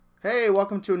Hey,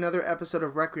 welcome to another episode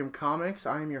of Requiem Comics.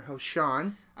 I am your host,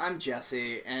 Sean. I'm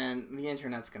Jesse, and the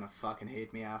internet's gonna fucking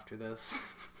hate me after this.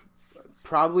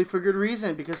 Probably for good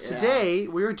reason, because today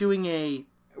we're doing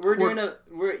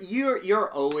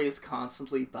You're always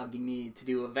constantly bugging me to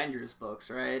do Avengers books,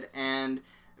 right? And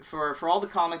for all the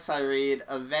comics I read,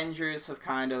 Avengers have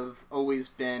kind of always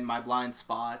been my blind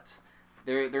spot.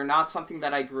 They're not something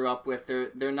that I grew up with.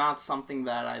 They're not something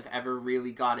that I've ever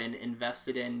really gotten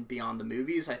invested in beyond the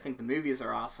movies. I think the movies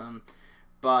are awesome.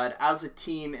 But as a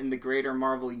team in the greater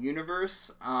Marvel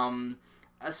universe, I've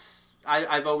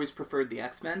always preferred the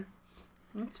X-Men.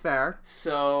 That's fair.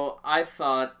 So I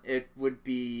thought it would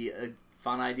be a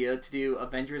fun idea to do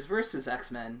Avengers versus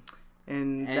X-Men.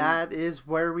 And that is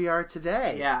where we are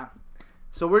today. Yeah.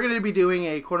 So we're going to be doing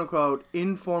a quote-unquote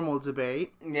informal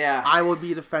debate. Yeah. I will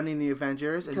be defending the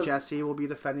Avengers, and Jesse will be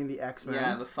defending the X-Men.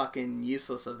 Yeah, the fucking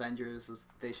useless Avengers, as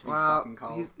they should be fucking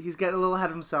called. He's getting a little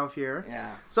ahead of himself here.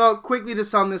 Yeah. So quickly to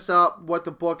sum this up, what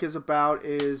the book is about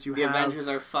is the Avengers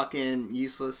are fucking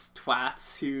useless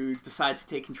twats who decide to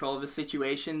take control of a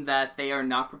situation that they are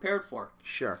not prepared for.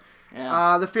 Sure.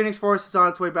 Yeah. The Phoenix Force is on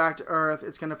its way back to Earth.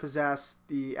 It's going to possess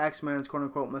the X-Men's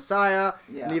quote-unquote Messiah.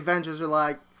 Yeah. And the Avengers are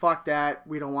like, fuck that.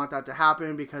 We don't want that to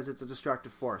happen because it's a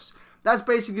destructive force. That's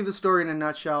basically the story in a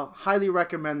nutshell. Highly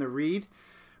recommend the read.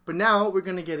 But now we're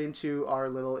going to get into our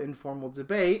little informal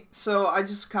debate. So I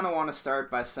just kind of want to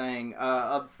start by saying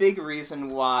a big reason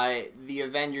why the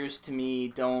Avengers to me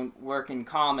don't work in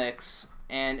comics.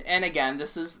 And again,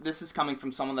 this is coming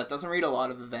from someone that doesn't read a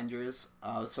lot of Avengers,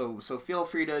 so feel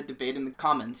free to debate in the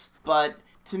comments. But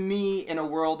to me, in a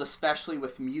world especially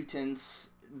with mutants,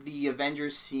 the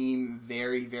Avengers seem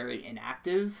very, very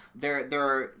inactive. There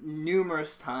are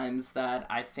numerous times that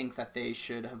I think that they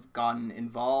should have gotten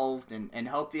involved and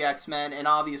helped the X-Men, and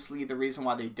obviously the reason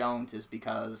why they don't is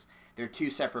because they're two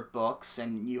separate books,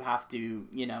 and you have to,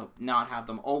 not have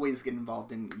them always get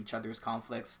involved in each other's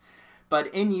conflicts.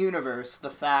 But in universe, the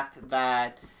fact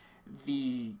that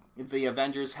the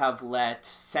Avengers have let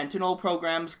Sentinel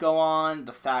programs go on,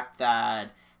 the fact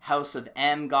that House of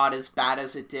M got as bad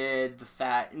as it did,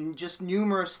 and just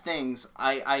numerous things,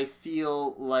 I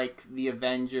feel like the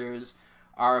Avengers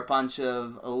are a bunch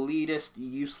of elitist,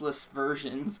 useless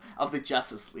versions of the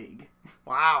Justice League.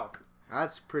 Wow.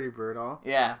 That's pretty brutal.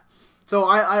 Yeah. So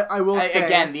I will say...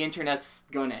 Again, the internet's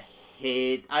going to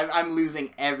hate... I'm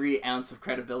losing every ounce of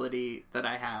credibility that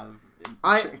I have.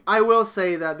 I will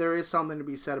say that there is something to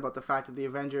be said about the fact that the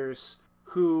Avengers,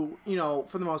 who,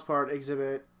 for the most part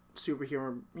exhibit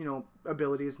superhero,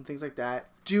 abilities and things like that,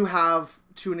 do have,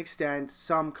 to an extent,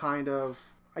 some kind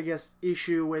of, I guess,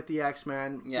 issue with the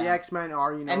X-Men. Yeah. The X-Men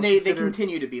are, and they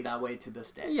continue to be that way to this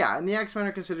day. Yeah, and the X-Men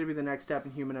are considered to be the next step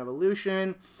in human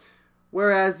evolution.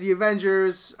 Whereas the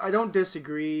Avengers, I don't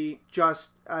disagree, just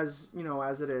as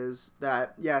it is,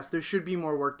 that yes, there should be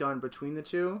more work done between the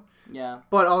two. Yeah.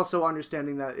 But also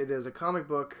understanding that it is a comic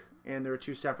book and there are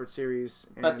two separate series.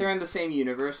 But they're in the same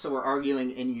universe, so we're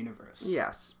arguing in universe.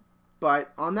 Yes.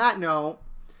 But on that note,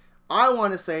 I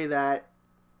want to say that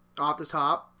off the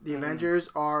top, the Avengers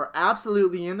are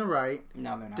absolutely in the right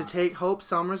no, they're not. to take Hope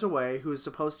Summers away, who is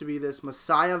supposed to be this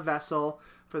Messiah vessel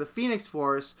for the Phoenix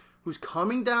Force, who's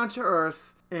coming down to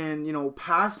Earth, and,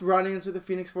 past run-ins with the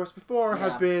Phoenix Force before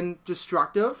have been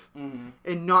destructive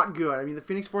and not good. I mean, the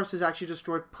Phoenix Force has actually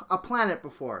destroyed a planet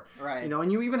before. Right.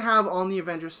 And you even have on the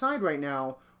Avengers side right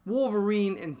now,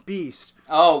 Wolverine and Beast.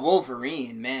 Oh,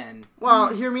 Wolverine, man.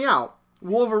 Well, hear me out.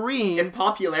 Wolverine... If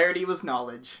popularity was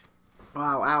knowledge.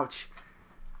 Wow, ouch.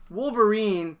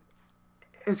 Wolverine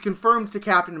has confirmed to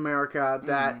Captain America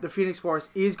that the Phoenix Force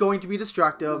is going to be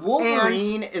destructive.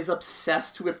 Wolverine is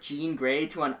obsessed with Jean Grey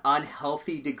to an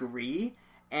unhealthy degree,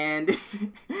 and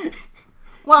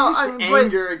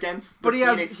anger against the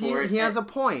Phoenix Force. He has a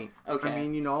point. Okay. I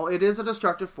mean, it is a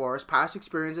destructive force. Past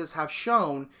experiences have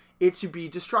shown it to be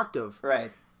destructive.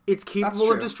 Right. It's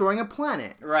capable of destroying a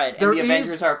planet. Right, and the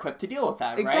Avengers are equipped to deal with that,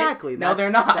 right? Exactly. No, they're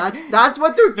not. That's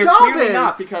what their they're job clearly is.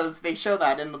 Not, because they show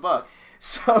that in the book.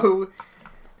 So,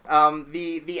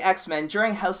 the X-Men,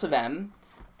 during House of M,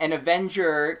 an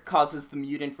Avenger causes the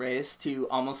mutant race to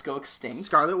almost go extinct.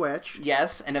 Scarlet Witch.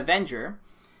 Yes, an Avenger.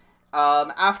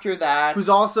 After that... Who's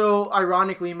also,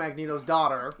 ironically, Magneto's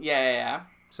daughter. Yeah.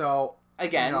 So,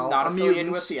 again, not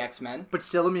affiliated with the X-Men. But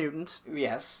still a mutant.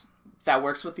 Yes. That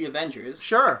works with the Avengers.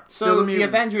 Sure. So the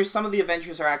Avengers, some of the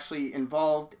Avengers are actually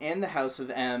involved in the House of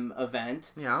M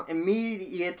event. Yeah.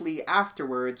 Immediately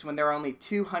afterwards, when there are only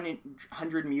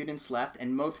 200 mutants left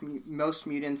and most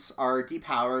mutants are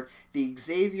depowered, the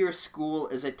Xavier School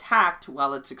is attacked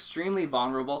while it's extremely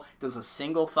vulnerable. Does a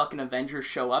single fucking Avenger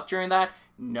show up during that?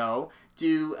 No.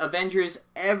 do Avengers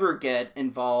ever get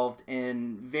involved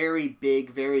in very big,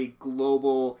 very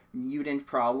global mutant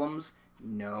problems?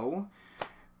 No.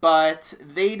 But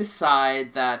they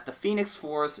decide that the Phoenix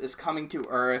Force is coming to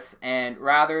Earth, and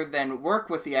rather than work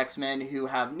with the X-Men, who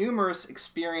have numerous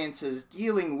experiences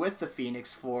dealing with the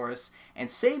Phoenix Force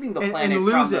and saving the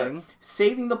planet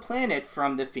saving the planet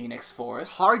from the Phoenix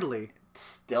Force. Hardly.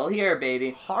 Still here,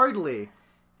 baby. Hardly.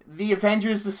 The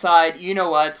Avengers decide, you know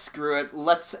what, screw it.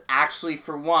 Let's actually,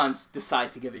 for once,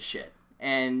 decide to give a shit.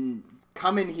 And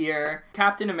come in here,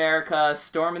 Captain America,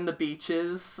 storming the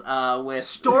beaches with...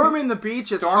 Storming the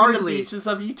beaches, storming the beaches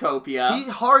of Utopia. He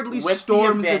hardly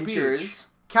storms the beach.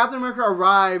 Captain America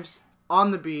arrives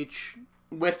on the beach...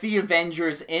 with the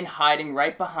Avengers in hiding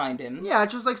right behind him. Yeah,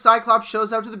 just like Cyclops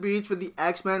shows up to the beach with the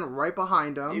X-Men right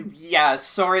behind him. Yeah,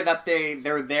 sorry that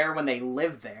they're there when they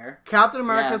live there. Captain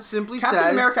America simply says...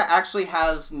 Captain America actually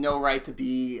has no right to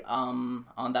be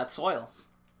on that soil.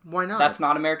 Why not? That's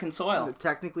not American soil.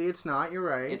 Technically, it's not. You're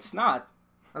right. It's not.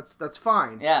 That's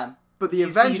fine. Yeah. But the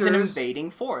Avengers... He's an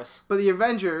invading force. But the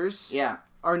Avengers... Yeah.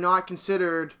 Are not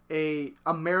considered a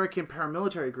American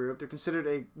paramilitary group. They're considered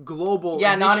a global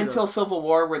initiative. Not until Civil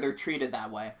War where they're treated that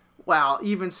way. Well,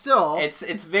 even still...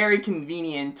 It's very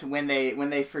convenient when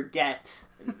they forget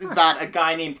that a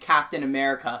guy named Captain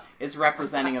America is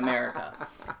representing America.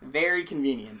 Very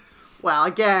convenient. Well,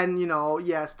 again,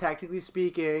 yes, technically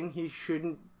speaking, he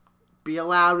shouldn't be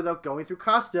allowed without going through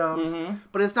customs,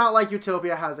 but it's not like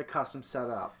Utopia has a custom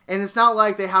set up. And it's not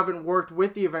like they haven't worked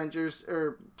with the Avengers,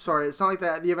 it's not like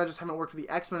that the Avengers haven't worked with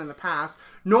the X-Men in the past,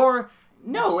 nor...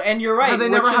 No, and you're right. Have they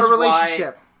never had a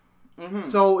relationship.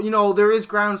 So, there is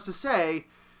grounds to say,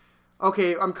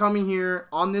 okay, I'm coming here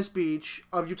on this beach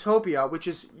of Utopia, which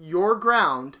is your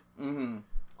ground.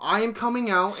 I am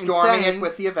coming out storming and saying... it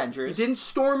with the Avengers. He didn't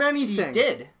storm anything. He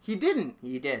did. He didn't.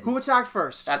 He did. Who attacked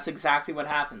first? That's exactly what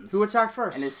happens. Who attacked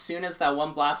first? And as soon as that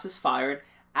one blast is fired,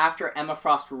 after Emma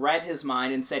Frost read his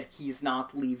mind and said he's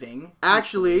not leaving...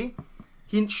 Actually,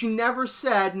 she never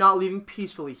said not leaving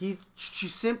peacefully. She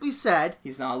simply said...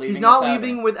 He's not leaving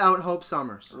leaving without Hope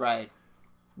Summers. Right.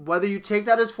 Whether you take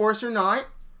that as force or not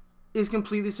is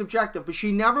completely subjective. But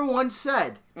she never once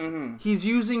said he's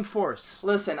using force.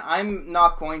 Listen, I'm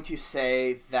not going to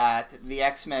say that the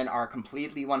X-Men are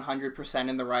completely 100%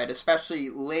 in the right, especially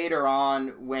later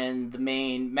on when the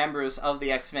main members of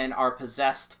the X-Men are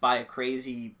possessed by a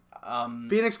crazy...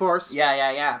 Phoenix Force.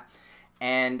 Yeah.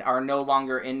 And are no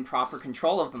longer in proper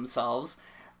control of themselves.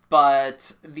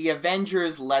 But the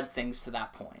Avengers led things to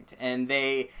that point. And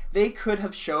they could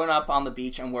have shown up on the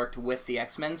beach and worked with the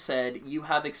X-Men, said, you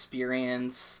have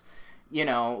experience,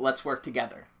 let's work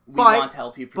together. We want to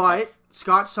help you protect. But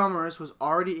Scott Summers was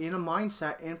already in a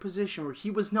mindset and position where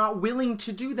he was not willing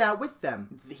to do that with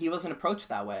them. He wasn't approached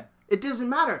that way. It doesn't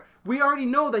matter. We already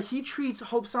know that he treats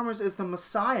Hope Summers as the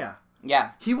Messiah.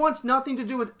 Yeah. He wants nothing to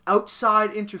do with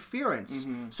outside interference.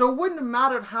 So it wouldn't have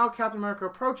mattered how Captain America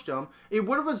approached him. It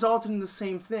would have resulted in the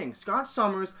same thing. Scott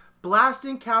Summers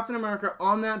blasting Captain America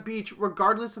on that beach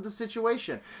regardless of the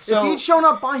situation. If he'd shown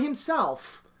up by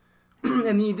himself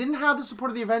and he didn't have the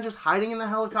support of the Avengers hiding in the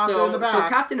helicopter in the back... So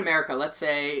Captain America, let's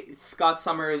say Scott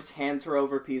Summers hands her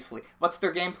over peacefully. What's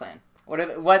their game plan? What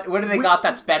do they got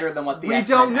that's better than what the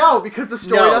X-Men don't know because the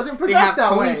story doesn't progress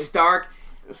that way. Tony Stark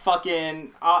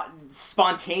fucking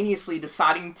spontaneously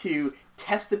deciding to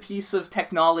test a piece of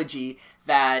technology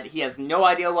that he has no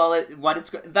idea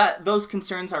those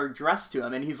concerns are addressed to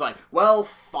him, and he's like, well,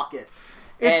 fuck it.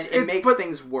 And it makes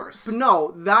things worse. But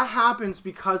no, that happens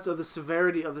because of the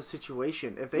severity of the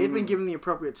situation. If they had been given the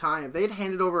appropriate time, if they had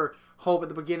handed over Hope at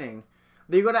the beginning,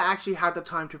 they would have actually had the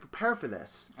time to prepare for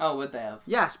this. Oh, would they have?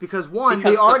 Yes, because they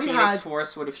already the had... Phoenix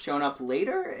Force would have shown up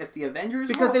later if the Avengers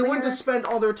because they wouldn't have spent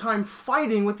all their time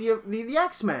fighting with the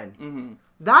X-Men.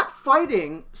 That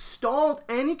fighting stalled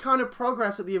any kind of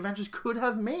progress that the Avengers could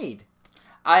have made.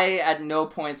 I at no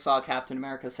point saw Captain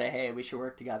America say, hey, we should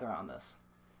work together on this.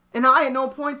 And I at no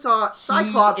point saw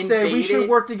Cyclops say, we should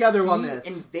work together on this.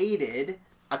 He invaded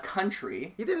a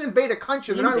country. He didn't invade a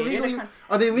country. They're not legally...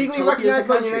 Are they legally recognized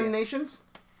by the United Nations?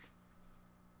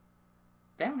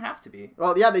 They don't have to be.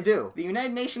 Well, yeah, they do. The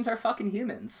United Nations are fucking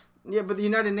humans. Yeah, but the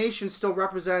United Nations still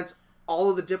represents all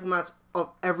of the diplomats of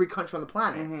every country on the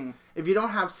planet. If you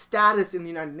don't have status in the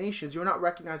United Nations, you're not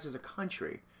recognized as a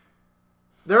country.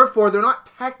 Therefore, they're not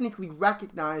technically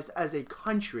recognized as a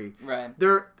country. Right.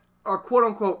 They're a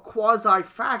quote-unquote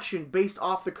quasi-faction based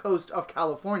off the coast of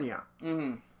California.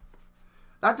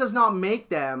 That does not make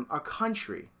them a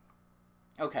country.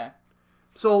 Okay.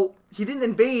 So he didn't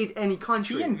invade any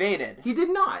country. He invaded. He did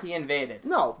not. He invaded.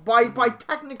 No, by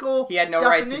technical He had no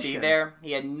definition. right to be there.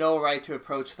 He had no right to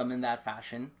approach them in that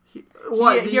fashion. He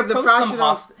approached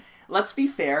them Let's be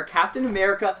fair. Captain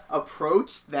America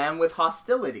approached them with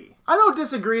hostility. I don't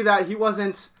disagree that he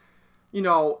wasn't,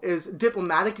 as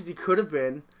diplomatic as he could have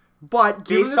been. But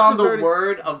based on the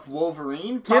word of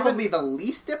Wolverine, probably the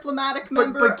least diplomatic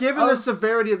member. But given the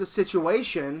severity of the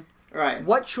situation, right?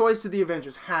 What choice did the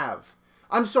Avengers have?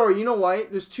 I'm sorry, you know what?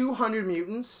 There's 200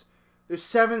 mutants. There's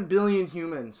 7 billion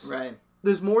humans. Right.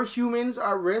 There's more humans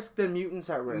at risk than mutants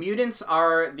at risk. Mutants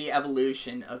are the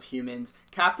evolution of humans.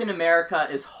 Captain America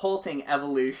is halting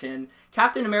evolution.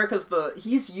 Captain America's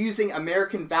he's using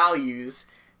American values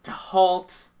to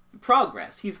halt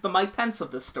progress. He's the Mike Pence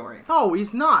of this story. No,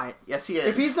 he's not. Yes, he is.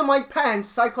 If he's the Mike Pence,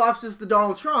 Cyclops is the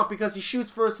Donald Trump because he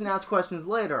shoots first and asks questions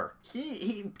later.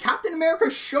 Captain America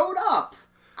showed up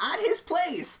at his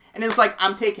place and is like,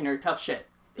 I'm taking her tough shit.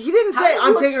 He didn't say,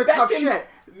 I'm taking her tough shit.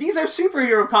 These are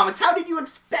superhero comics. How did you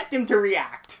expect him to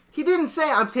react? He didn't say,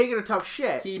 I'm taking her tough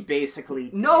shit. He basically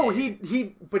did. No,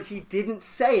 but he didn't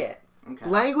say it. Okay.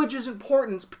 Language is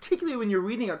important, particularly when you're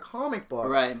reading a comic book.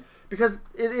 Right. Because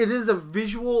it is a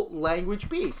visual language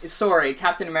piece. Sorry,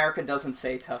 Captain America doesn't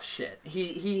say tough shit.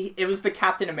 It was the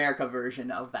Captain America version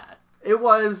of that. It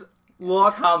was,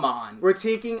 look, come on. We're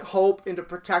taking Hope into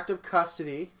protective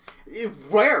custody.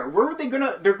 Where? Where were they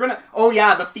gonna... They're gonna... Oh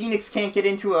yeah, the Phoenix can't get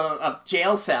into a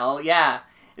jail cell. Yeah.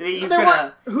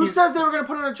 Who says they were gonna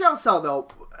put her in a jail cell, though?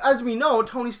 As we know,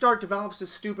 Tony Stark develops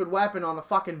this stupid weapon on the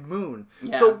fucking moon.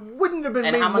 Yeah. So wouldn't it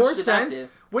have made more sense?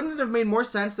 Wouldn't it have made more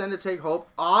sense then to take Hope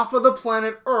off of the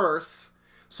planet Earth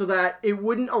so that it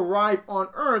wouldn't arrive on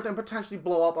Earth and potentially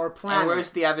blow up our planet? And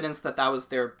where's the evidence that that was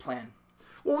their plan?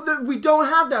 Well, we don't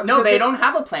have that. No, they don't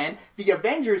have a plan. The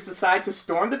Avengers decide to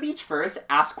storm the beach first,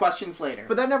 ask questions later.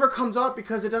 But that never comes up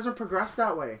because it doesn't progress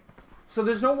that way. So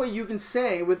there's no way you can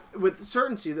say with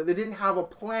certainty that they didn't have a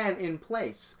plan in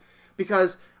place.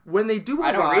 Because when they do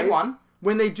arrive... I don't read one.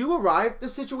 When they do arrive, the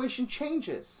situation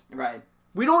changes. Right.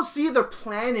 We don't see the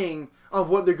planning of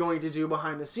what they're going to do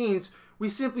behind the scenes. We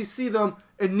simply see them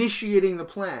initiating the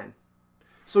plan.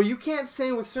 So you can't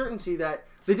say with certainty that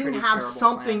they didn't have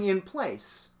something in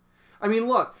place. I mean,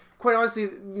 look, quite honestly,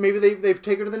 maybe they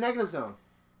take her to the negative zone.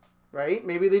 Right?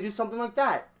 Maybe they do something like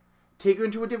that. Take her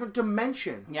into a different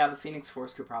dimension. Yeah, the Phoenix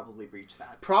Force could probably reach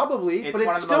that. Probably, it's but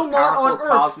one it's of the still most not on powerful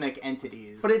Earth. Cosmic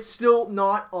entities. But it's still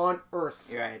not on Earth.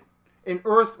 You're right. And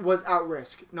Earth was at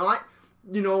risk. Not,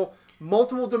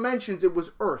 multiple dimensions. It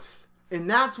was Earth. And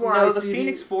that's why the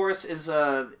Phoenix Force is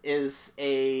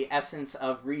a essence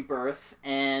of rebirth,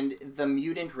 and the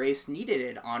mutant race needed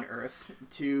it on Earth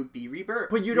to be rebirth.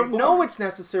 But you don't know it's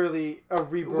necessarily a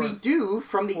rebirth. We do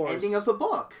from the ending of the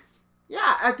book.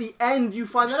 Yeah, at the end you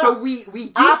find that out. So we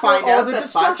do find out that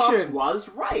Cyclops was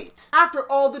right. After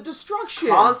all the destruction.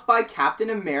 Caused by Captain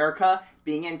America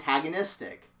being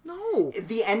antagonistic. No.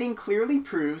 The ending clearly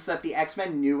proves that the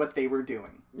X-Men knew what they were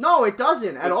doing. No, it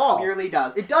doesn't at all. It clearly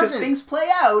does. It doesn't. Because things play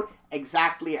out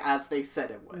exactly as they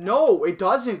said it would. No, it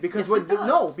doesn't. Because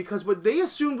yes, because what they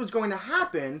assumed was going to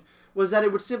happen was that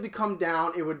it would simply come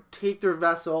down, it would take their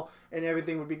vessel, and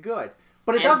everything would be good.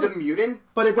 But it doesn't. The mutant,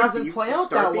 but it doesn't play out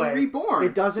that way. Reborn.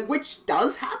 It doesn't. Which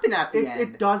does happen at the end.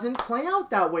 It doesn't play out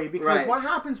that way because what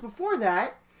happens before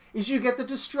that is you get the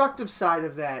destructive side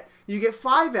of that. You get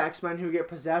 5 X-Men who get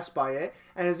possessed by it,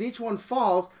 and as each one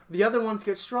falls, the other ones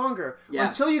get stronger. Yeah.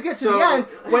 Until you get to the end,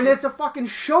 when it's a fucking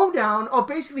showdown of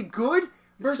basically good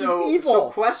versus evil. So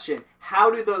question, how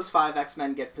do those 5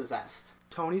 X-Men get possessed?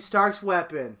 Tony Stark's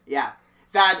weapon. Yeah.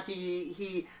 That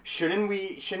he shouldn't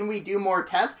we do more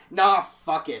tests? Nah,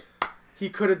 fuck it. He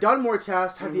could have done more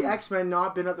tests had the X-Men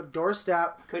not been at the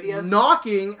doorstep could he have?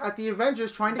 Knocking at the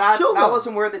Avengers trying to kill them. That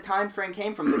wasn't where the time frame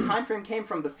came from. The time frame came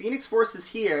from the Phoenix Force is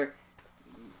here.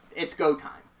 It's go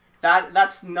time.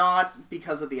 That's not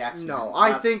because of the X-Men. No,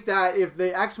 I think that if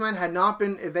the X-Men had not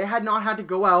been, if they had not had to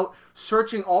go out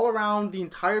searching all around the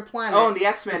entire planet. Oh, and the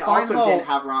X-Men also didn't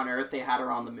have her on Earth. They had her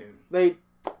on the moon. They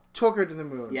took her to the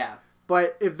moon. Yeah.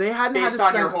 But if they hadn't based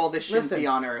had to on your whole this shouldn't be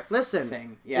on Earth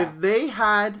thing. Yeah. If they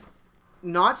had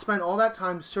not spent all that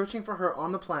time searching for her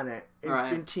on the planet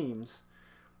in teams,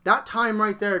 that time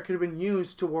right there could have been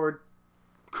used toward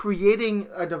creating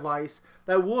a device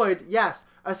that would, yes,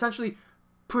 essentially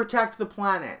protect the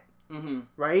planet. Mm-hmm.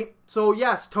 Right? So,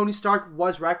 yes, Tony Stark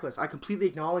was reckless. I completely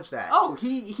acknowledge that. Oh,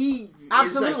 he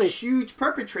absolutely is a huge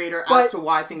perpetrator as to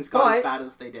why things got as bad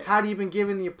as they did. Had he been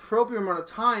given the appropriate amount of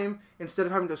time, instead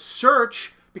of having to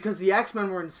search, because the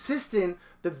X-Men were insistent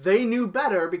that they knew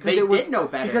better, because did know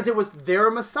better. Because it was their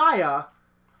Messiah,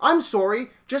 I'm sorry.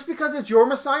 Just because it's your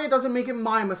Messiah doesn't make it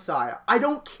my Messiah. I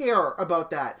don't care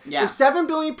about that. Yeah. If 7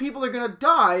 billion people are going to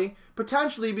die,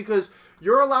 potentially, because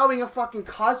you're allowing a fucking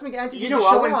cosmic entity to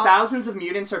show up. When thousands of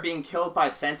mutants are being killed by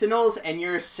Sentinels and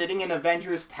you're sitting in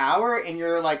Avengers Tower in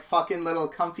your, like, fucking little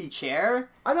comfy chair...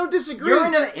 I don't disagree. You're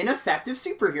in an ineffective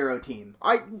superhero team.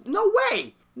 No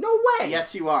way. No way.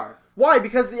 Yes, you are. Why?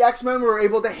 Because the X-Men were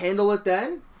able to handle it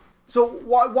then? So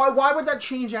why would that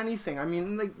change anything? I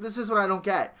mean, like, this is what I don't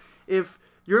get. If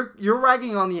you're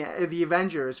ragging on the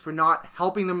Avengers for not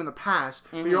helping them in the past,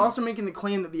 but you're also making the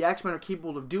claim that the X-Men are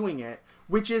capable of doing it,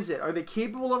 which is it? Are they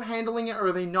capable of handling it, or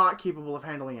are they not capable of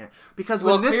handling it? Because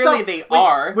when this clearly stuff, they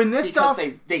are. When this because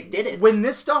stuff, they did it. When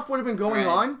this stuff would have been going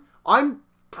on, I'm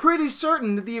pretty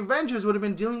certain that the Avengers would have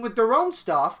been dealing with their own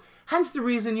stuff. Hence the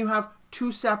reason you have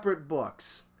 2 separate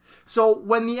books. So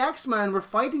when the X-Men were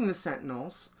fighting the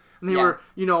Sentinels, and they were,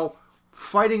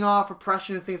 fighting off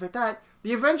oppression and things like that,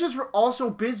 the Avengers were also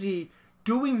busy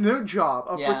doing their job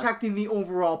of protecting the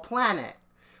overall planet.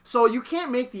 So you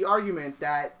can't make the argument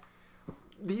that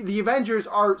the Avengers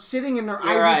are sitting in their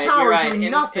ivory tower doing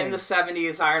nothing. In the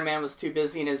 70s, Iron Man was too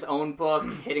busy in his own book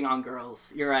hitting on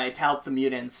girls. You're right. To help the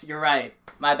mutants. You're right.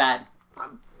 My bad.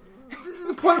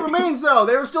 The point remains, though.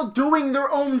 They were still doing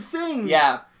their own things.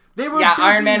 Yeah. They were busy.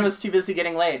 Iron Man was too busy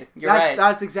getting laid. You're right.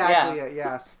 That's exactly it,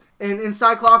 yes. And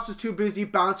Cyclops was too busy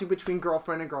bouncing between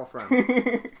girlfriend and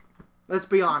girlfriend. Let's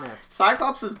be honest.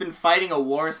 Cyclops has been fighting a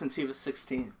war since he was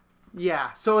 16.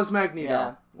 Yeah, so is Magneto.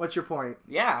 Yeah. What's your point?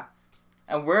 Yeah.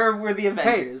 And where were the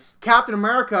Avengers? Hey, Captain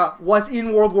America was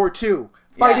in World War II,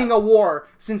 fighting a war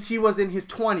since he was in his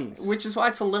 20s. Which is why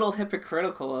it's a little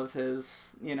hypocritical of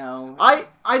his, I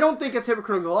don't think it's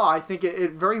hypocritical at all. I think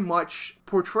it very much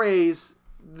portrays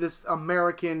this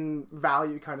American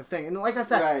value kind of thing. And like I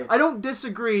said, I don't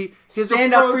disagree.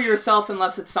 Stand up for yourself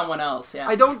unless it's someone else, yeah.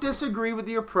 I don't disagree with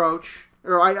the approach.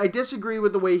 Or I disagree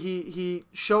with the way he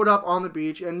showed up on the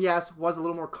beach, and yes, was a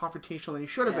little more confrontational than he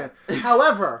should have been.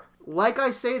 However, like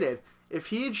I stated, if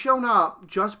he had shown up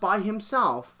just by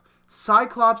himself,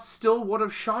 Cyclops still would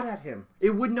have shot at him.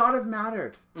 It would not have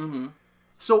mattered. Mm-hmm.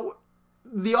 So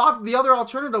the other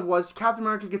alternative was Captain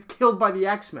America gets killed by the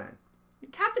X-Men.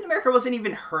 Captain America wasn't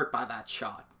even hurt by that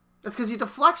shot. That's because he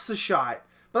deflects the shot.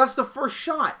 But that's the first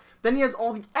shot. Then he has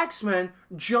all the X-Men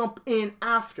jump in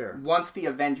after. Once the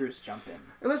Avengers jump in.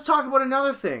 And let's talk about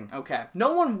another thing. Okay.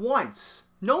 No one once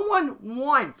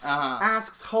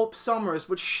asks Hope Summers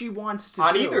what she wants to do.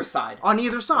 On either side.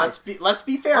 Let's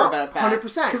be fair about that. 100%.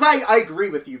 Because I agree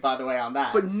with you, by the way, on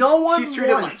that. But no one She's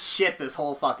treated like shit this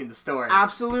whole fucking story.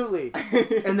 Absolutely.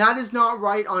 And that is not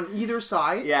right on either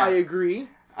side. Yeah. I agree.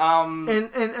 And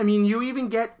I mean, you even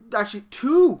get actually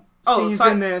 2 scenes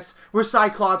in this where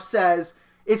Cyclops says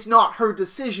it's not her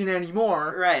decision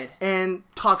anymore. Right. And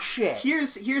tough shit.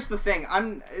 Here's the thing.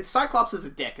 Cyclops is a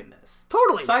dick in this.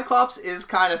 Totally. Cyclops is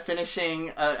kind of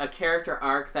finishing a character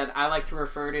arc that I like to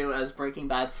refer to as Breaking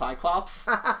Bad Cyclops.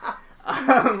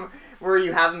 Where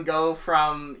you have him go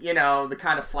from, the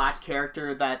kind of flat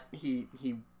character that he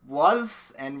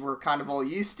was and we're kind of all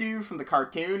used to from the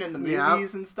cartoon and the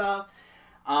movies and stuff.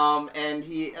 And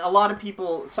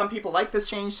some people like this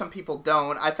change, some people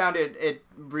don't. I found it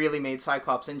really made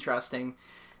Cyclops interesting.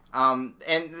 And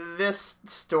this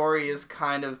story is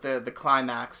kind of the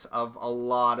climax of a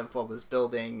lot of what was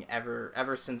building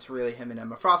ever since really him and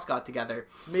Emma Frost got together.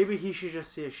 Maybe he should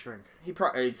just see a shrink. He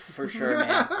probably, for sure,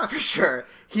 man. For sure.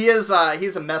 He's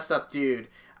a messed up dude.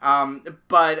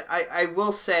 But I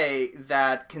will say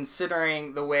that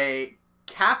considering the way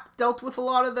Cap dealt with a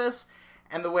lot of this,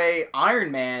 and the way Iron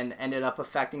Man ended up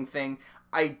affecting things,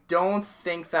 I don't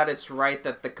think that it's right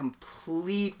that the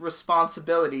complete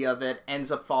responsibility of it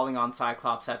ends up falling on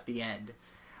Cyclops at the end.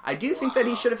 I do think that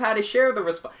he should have had a share of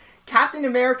the Captain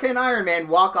America and Iron Man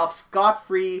walk off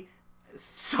scot-free.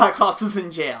 Cyclops is in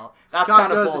jail. That's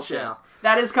kind of bullshit.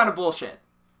 That is kind of bullshit.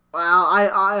 Well,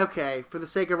 I okay. For the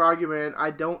sake of argument, I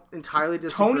don't entirely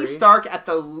disagree. Tony Stark, at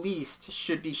the least,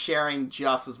 should be sharing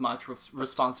just as much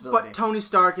responsibility. But Tony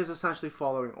Stark is essentially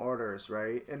following orders,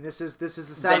 right? And this is the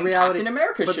sad reality. Captain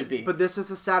America should be. But this is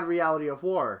the sad reality of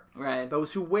war. Right.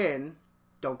 Those who win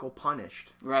don't go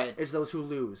punished. Right. It's those who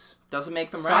lose. Doesn't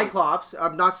make them right. Cyclops,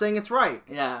 I'm not saying it's right.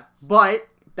 Yeah. But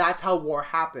that's how war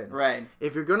happens. Right.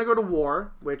 If you're going to go to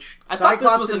war, which I thought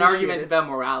this was an argument about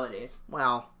morality.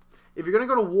 Well, if you're going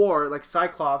to go to war like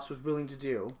Cyclops was willing to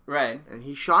do, right, and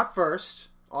he shot first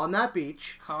on that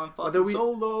beach, Han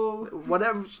Solo,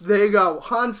 whatever, there you go,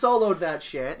 Han Solo'd that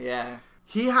shit. Yeah.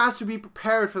 He has to be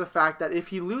prepared for the fact that if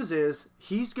he loses,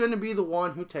 he's going to be the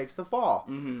one who takes the fall.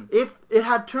 Mm-hmm. If it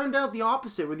had turned out the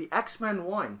opposite, where the X-Men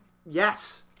won,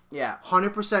 yes, Yeah.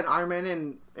 100% Iron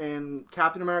Man and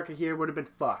Captain America here would have been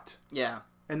fucked. Yeah.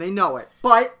 And they know it.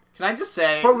 But can I just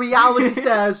say... But reality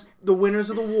says the winners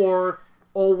of the war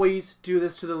always do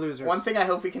this to the losers. One thing I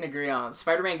hope we can agree on,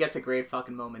 Spider-Man gets a great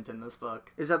fucking moment in this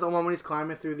book. Is that the one when he's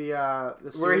climbing through the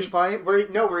sewage pipe?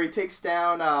 Where he takes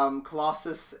down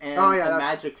Colossus and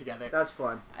Magic together. That's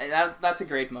fun. That's a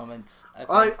great moment.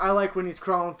 I like when he's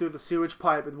crawling through the sewage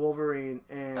pipe with Wolverine,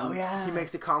 and he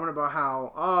makes a comment about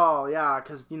how,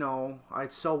 because, I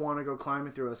so want to go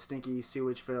climbing through a stinky,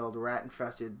 sewage-filled,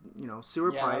 rat-infested,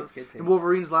 sewer pipe. That was good too. And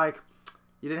Wolverine's like,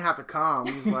 you didn't have to come.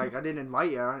 He's like, I didn't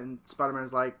invite you. And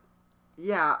Spider-Man's like,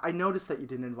 yeah, I noticed that you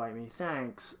didn't invite me.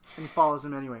 Thanks. And he follows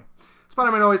him anyway.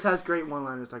 Spider-Man always has great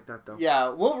one-liners like that, though. Yeah,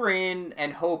 Wolverine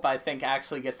and Hope, I think,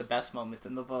 actually get the best moment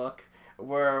in the book.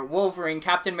 Where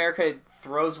Captain America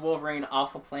throws Wolverine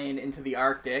off a plane into the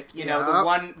Arctic.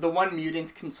 The one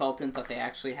mutant consultant that they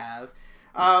actually have.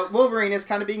 Wolverine is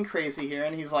kind of being crazy here,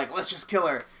 and he's like, let's just kill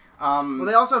her. Well,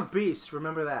 they also have Beast.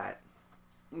 Remember that.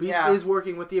 Beast is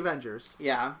working with the Avengers.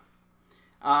 Yeah.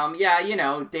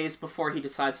 Days before he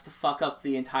decides to fuck up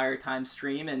the entire time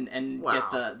stream and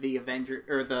get the Avenger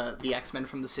or the X-Men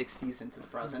from the 60s into the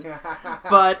present.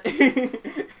 But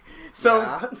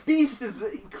Beast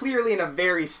is clearly in a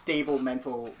very stable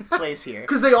mental place here.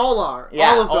 Because they all are.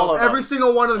 Yeah, all of them. Every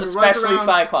single one of them. Especially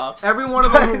Cyclops. Every one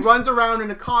of them who runs around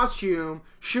in a costume,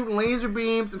 shooting laser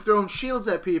beams and throwing shields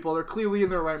at people, are clearly in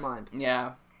their right mind.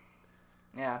 Yeah.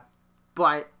 Yeah.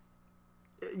 But,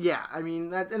 I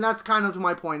mean, that's kind of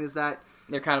my point, is that...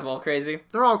 They're kind of all crazy?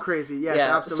 They're all crazy, yes,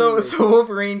 absolutely. So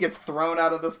Wolverine gets thrown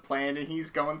out of this plane, and he's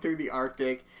going through the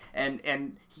Arctic, and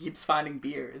he keeps finding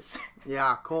beers.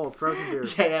 Yeah, cold, frozen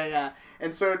beers. Yeah.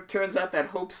 And so it turns out that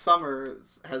Hope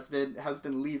Summers has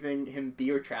been leaving him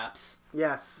beer traps.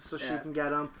 Yes, so she can get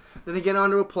them. Then they get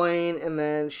onto a plane, and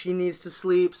then she needs to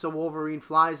sleep, so Wolverine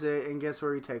flies it, and guess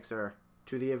where he takes her?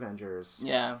 To the Avengers.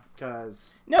 Yeah.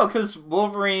 Because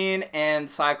Wolverine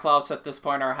and Cyclops at this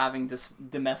point are having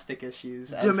domestic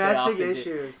issues. Domestic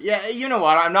issues. Yeah, you know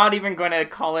what? I'm not even going to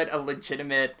call it a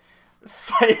legitimate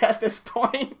fight at this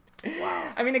point.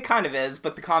 Wow. I mean, it kind of is,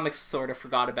 but the comics sort of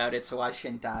forgot about it, so I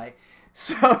shouldn't die.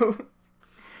 So...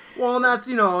 Well, and that's,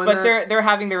 But they're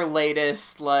having their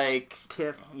latest,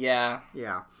 tiff. Yeah.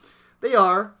 Yeah. They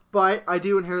are. But I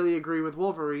do inherently agree with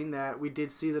Wolverine that we did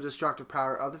see the destructive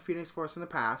power of the Phoenix Force in the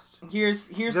past. Here's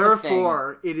the thing.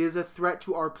 Therefore, it is a threat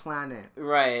to our planet.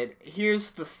 Right.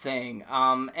 Here's the thing.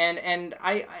 And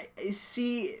I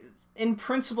see, in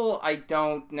principle, I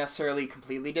don't necessarily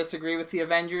completely disagree with the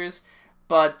Avengers,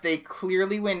 but they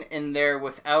clearly went in there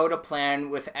without a plan,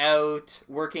 without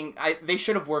working. They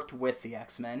should have worked with the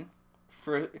X-Men.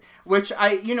 Which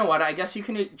I guess you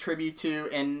can attribute to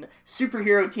in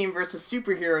superhero team versus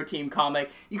superhero team comic.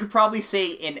 You could probably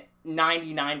say in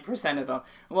 99% of them,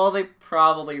 well, they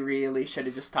probably really should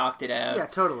have just talked it out. Yeah,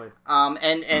 totally.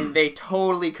 And they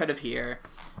totally could have here.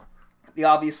 They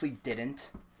obviously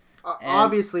didn't.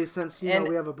 Obviously, since we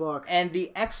have a book. And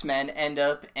the X-Men end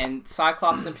up, and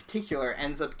Cyclops in particular,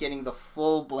 ends up getting the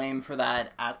full blame for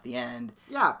that at the end.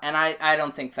 Yeah. And I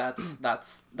don't think that's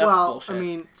well, bullshit. I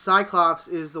mean, Cyclops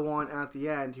is the one at the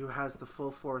end who has the full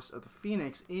force of the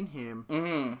Phoenix in him,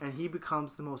 and he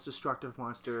becomes the most destructive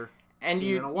monster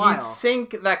seen in a while. And you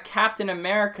think that Captain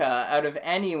America, out of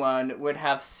anyone, would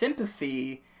have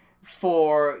sympathy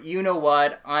for,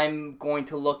 I'm going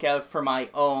to look out for my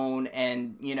own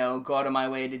and, go out of my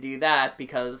way to do that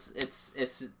because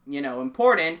it's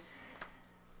important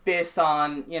based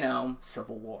on,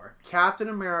 Civil War. Captain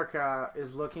America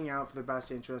is looking out for the best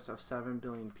interests of 7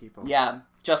 billion people. Yeah,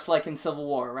 just like in Civil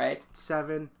War, right?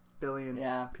 7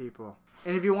 billion people.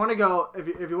 And if you want to go,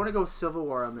 if you want to go Civil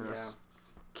War on this,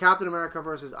 Captain America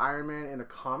versus Iron Man in the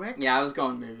comic. Yeah, I was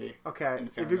going movie. Okay,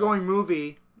 if you're going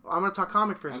movie, I'm going to talk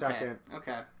comic for a second.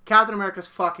 Okay. Captain America's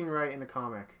fucking right in the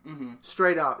comic. Mm-hmm.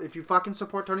 Straight up. If you fucking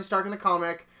support Tony Stark in the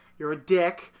comic, you're a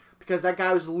dick. Because that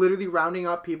guy was literally rounding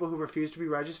up people who refused to be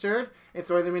registered and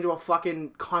throwing them into a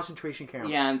fucking concentration camp.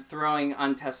 Yeah, and throwing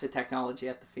untested technology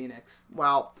at the Phoenix.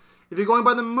 Well, if you're going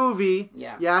by the movie,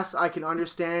 yeah. Yes, I can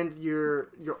understand your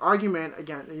argument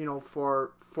again,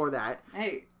 for that.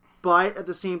 Hey. But at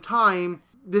the same time,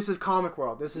 this is comic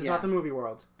world. This is not the movie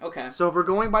world. Okay. So if we're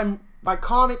going by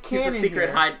comic canon, he's a secret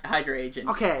Hydra agent.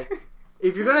 Okay.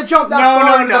 If you're gonna jump that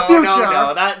far into the future...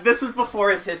 No. This is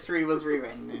before his history was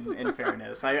rewritten, in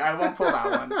fairness. I won't pull that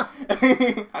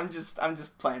one. I'm just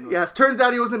playing with it. Yes, turns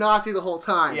out he was a Nazi the whole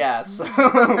time. Yeah, so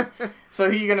who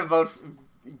are you gonna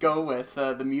go with?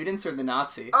 The mutants or the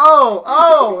Nazi?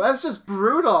 Oh, that's just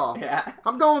brutal. Yeah.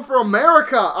 I'm going for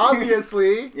America,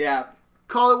 obviously. Yeah.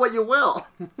 Call it what you will.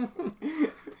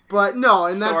 But no,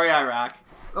 and that's... Sorry, Iraq.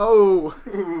 Oh.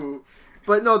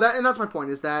 But no, that's my point,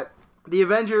 is that the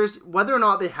Avengers, whether or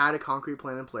not they had a concrete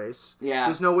plan in place,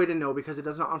 there's no way to know because it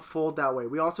does not unfold that way.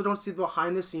 We also don't see the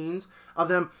behind the scenes of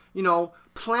them,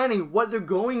 planning what they're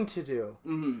going to do.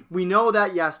 Mm-hmm. We know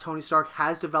that, yes, Tony Stark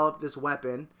has developed this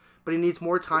weapon, but he needs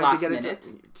more time to get it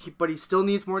to... But he still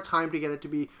needs more time to get it to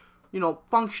be,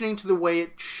 functioning to the way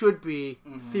it should be,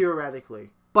 theoretically.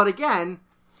 But again,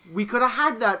 we could have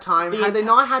had that time had they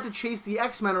not had to chase the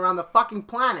X-Men around the fucking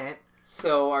planet.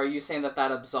 So, are you saying that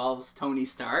absolves Tony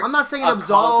Stark? I'm not saying it absolves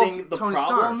causing the Tony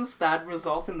problems Stark. that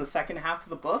result in the second half of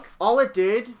the book? All it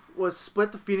did was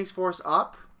split the Phoenix Force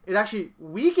up. It actually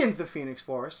weakened the Phoenix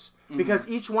Force because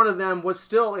each one of them was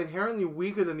still inherently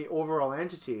weaker than the overall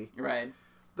entity. Right.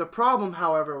 The problem,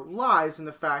 however, lies in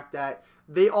the fact that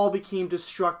they all became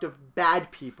destructive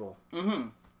bad people. Mm-hmm.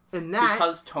 And that,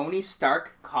 because Tony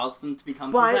Stark caused them to become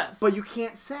possessed. But you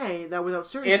can't say that without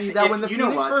certainty that when the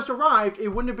Phoenix first arrived, it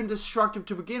wouldn't have been destructive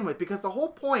to begin with. Because the whole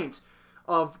point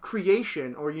of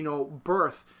creation or,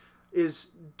 birth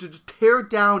is to tear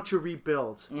down to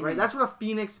rebuild. Right? That's what a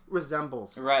phoenix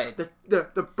resembles. Right.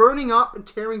 The burning up and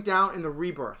tearing down and the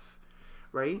rebirth.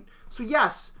 Right? So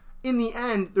yes, in the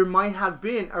end, there might have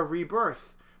been a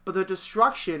rebirth. But the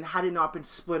destruction, had it not been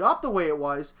split up the way it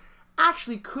was,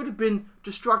 actually could have been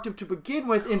destructive to begin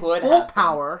with in full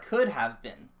power. Could have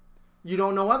been. You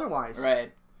don't know otherwise.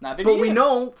 Right. But we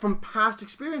know from past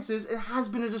experiences it has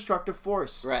been a destructive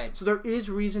force. Right. So there is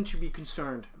reason to be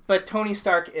concerned. But Tony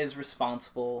Stark is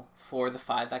responsible for the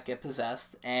 5 that get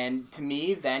possessed, and to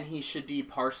me, then he should be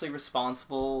partially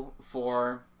responsible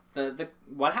for the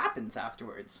what happens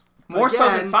afterwards. More so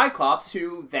than Cyclops,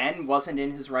 who then wasn't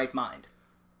in his right mind.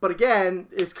 But again,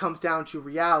 it comes down to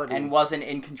reality. And wasn't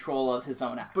in control of his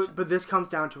own actions. But this comes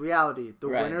down to reality. The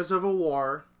winners of a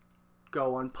war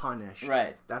go unpunished.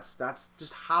 Right. That's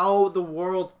just how the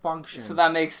world functions. So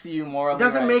that makes you morally It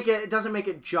doesn't make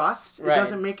it just. Right. It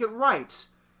doesn't make it right.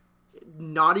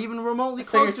 Not even remotely close.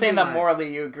 So you're saying that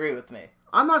morally you agree with me?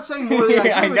 I'm not saying morally I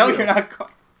agree I know with you. You're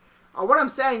not. What I'm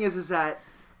saying is that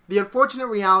the unfortunate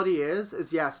reality is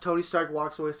yes, Tony Stark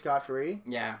walks away scot-free.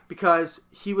 Yeah. Because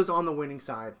he was on the winning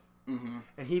side. Mm-hmm.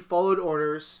 And he followed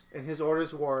orders, and his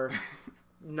orders were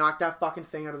knock that fucking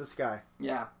thing out of the sky.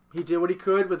 Yeah. He did what he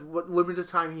could with what limited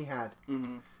time he had.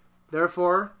 Mm-hmm.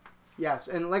 Therefore, yes.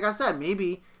 And like I said,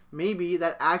 maybe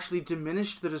that actually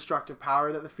diminished the destructive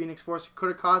power that the Phoenix Force could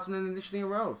have caused when it initially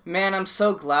arose. Man, I'm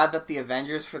so glad that the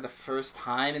Avengers, for the first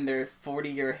time in their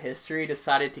 40-year history,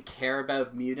 decided to care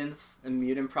about mutants and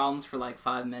mutant problems for like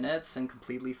 5 minutes and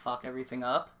completely fuck everything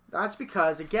up. That's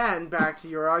because, again, back to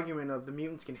your argument of the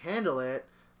mutants can handle it,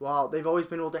 well, they've always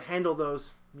been able to handle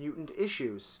those mutant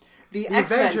issues. The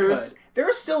X-Men Avengers could. There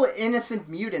are still innocent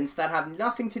mutants that have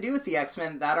nothing to do with the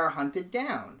X-Men that are hunted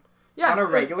down. Yes, on a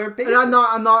regular basis. And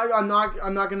I'm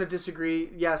not going to disagree.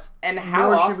 Yes, and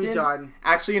how often should be done?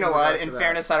 Actually, you know what? In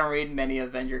fairness, I don't read many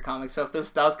Avenger comics, so if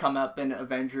this does come up in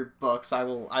Avenger books, I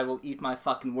will eat my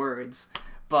fucking words.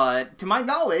 But to my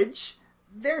knowledge,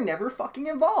 they're never fucking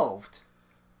involved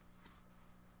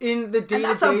in the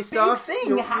day-to-day stuff. And that's a big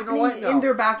thing happening in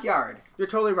their backyard. You're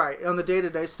totally right. On the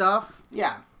day-to-day stuff,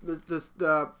 yeah,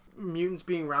 the mutants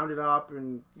being rounded up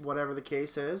and whatever the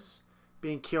case is,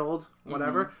 being killed,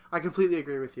 whatever. Mm-hmm. I completely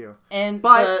agree with you. And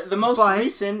the most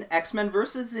recent X-Men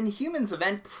vs. Inhumans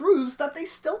event proves that they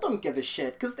still don't give a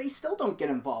shit, because they still don't get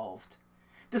involved.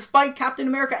 Despite Captain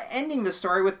America ending the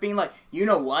story with being like, you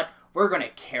know what, we're going to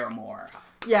care more.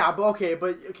 Yeah, but okay.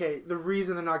 The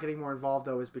reason they're not getting more involved,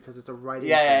 though, is because it's a writing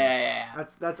thing. Yeah.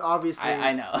 That's obviously...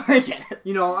 I know. I get it.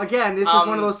 Again, this is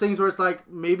one of those things where it's like,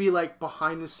 maybe like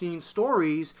behind-the-scenes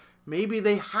stories, maybe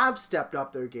they have stepped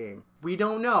up their game. We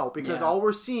don't know, because all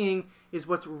we're seeing is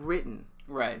what's written.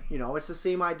 Right. It's the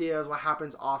same idea as what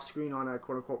happens off-screen on a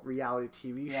quote-unquote reality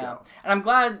TV show. And I'm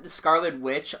glad Scarlet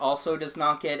Witch also does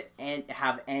not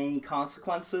have any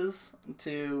consequences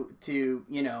to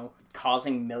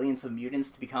causing millions of mutants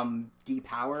to become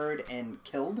depowered and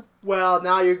killed. Well,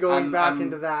 now you're going back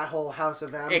into that whole House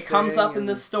of M It comes up in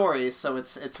the story, so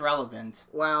it's relevant.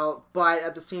 Well, but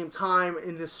at the same time,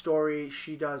 in this story,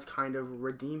 she does kind of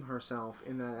redeem herself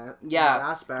in that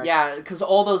aspect. Yeah, because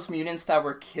all those mutants that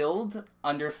were killed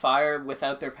under fire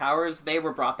without their powers, they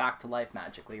were brought back to life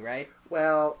magically, right?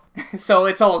 Well... so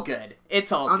it's all good.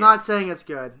 I'm not saying it's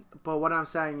good. But what I'm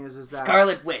saying is that...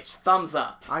 Scarlet Witch, thumbs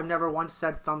up. I've never once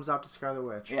said thumbs up to Scarlet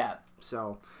Witch. Yeah.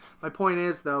 So, my point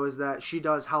is, though, is that she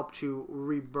does help to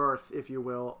rebirth, if you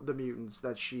will, the mutants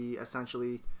that she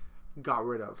essentially got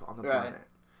rid of on the planet.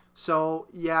 So,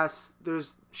 yes,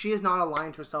 she has not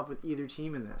aligned herself with either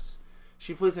team in this.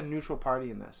 She plays a neutral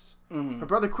party in this. Mm-hmm. Her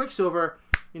brother Quicksilver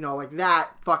like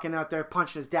that, fucking out there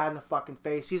punching his dad in the fucking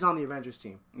face. He's on the Avengers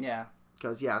team. Yeah.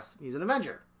 Because, yes, he's an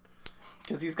Avenger.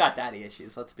 Because he's got daddy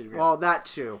issues, let's be real. Well, that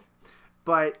too.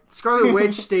 But Scarlet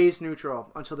Witch stays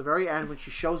neutral until the very end when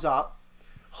she shows up.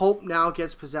 Hope now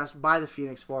gets possessed by the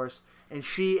Phoenix Force, and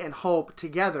she and Hope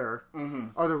together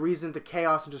are the reason the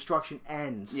chaos and destruction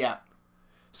ends. Yeah.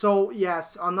 So,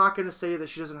 yes, I'm not going to say that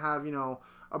she doesn't have,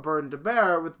 a burden to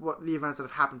bear with what the events that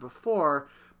have happened before,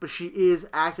 but she is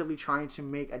actively trying to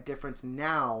make a difference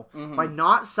now by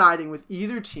not siding with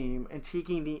either team and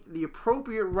taking the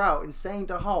appropriate route and saying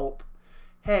to Hope,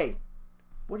 hey,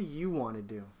 what do you want to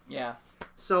do? Yeah.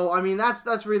 So, I mean,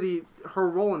 that's really her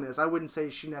role in this. I wouldn't say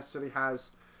she necessarily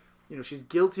has, she's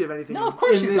guilty of anything. No, of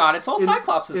course she's not. It's all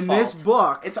Cyclops' fault. In this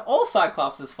book. It's all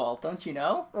Cyclops' fault, don't you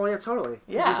know? Oh, yeah, totally.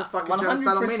 Yeah, he's a fucking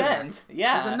 100%.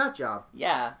 Yeah. He's a nut job.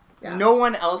 Yeah. No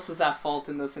one else is at fault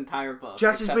in this entire book.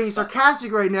 Jesse's being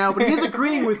sarcastic right now, but he's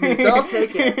agreeing with me, so I'll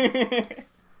take it.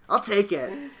 I'll take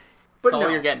it. But that's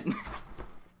all you're getting.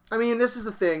 I mean, this is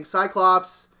the thing.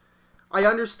 Cyclops, I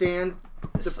understand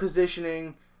the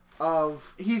positioning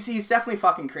of... He's definitely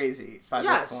fucking crazy by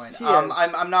this point. He is.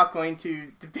 I'm not going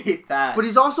to debate that. But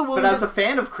he's also willing. But as a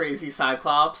fan of crazy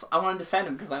Cyclops, I want to defend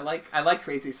him because I like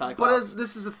crazy Cyclops. But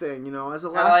this is the thing, as a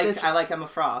last ditch... I like Emma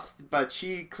Frost, but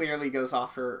she clearly goes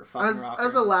off her fucking rocker.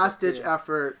 As a last ditch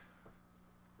effort,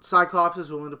 Cyclops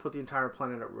is willing to put the entire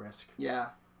planet at risk. Yeah.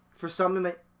 For something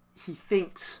that he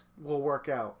thinks will work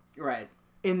out. Right.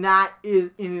 And that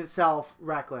is in itself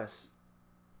reckless.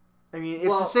 I mean,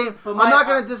 it's the same. I'm not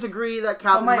going to disagree that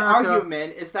Captain America... But my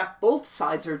argument is that both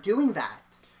sides are doing that.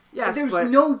 Yes,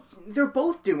 they're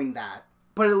both doing that.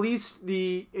 But at least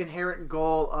the inherent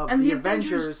goal of the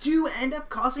Avengers do end up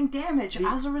causing damage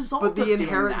as a result of doing that. But the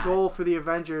inherent goal for the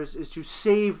Avengers is to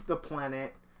save the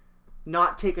planet,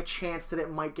 not take a chance that it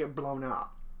might get blown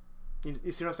up.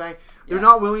 You see what I'm saying? Yeah. They're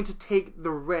not willing to take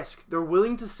the risk. They're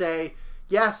willing to say...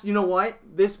 Yes, you know what?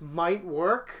 This might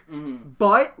work,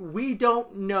 but we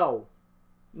don't know.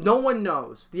 No one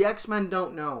knows. The X-Men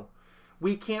don't know.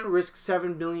 We can't risk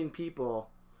 7 billion people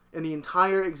and the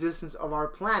entire existence of our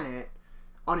planet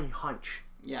on a hunch.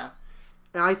 Yeah.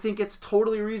 And I think it's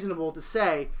totally reasonable to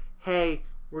say, hey,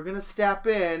 we're going to step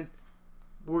in.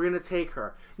 We're going to take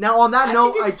her. Now, on that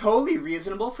note... I think it's totally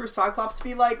reasonable for Cyclops to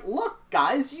be like, look,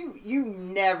 guys, you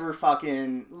never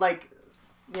fucking,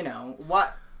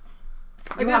 what...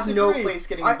 You have no place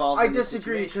getting involved in this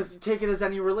situation. I disagree, because take it as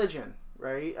any religion,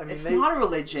 right? I mean, it's not a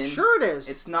religion. Sure it is.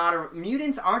 It's not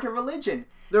mutants aren't a religion.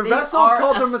 Their vessel is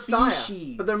called the Messiah.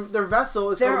 Species. But their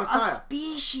vessel is called the Messiah. They're a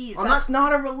species. That's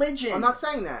not a religion. I'm not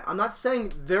saying that. I'm not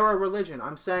saying they're a religion.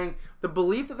 I'm saying the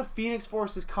belief that the Phoenix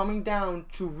Force is coming down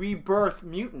to rebirth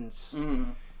mutants.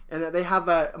 And that they have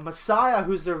a Messiah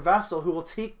who's their vessel who will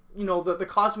take, the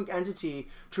cosmic entity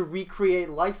to recreate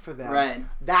life for them. Right.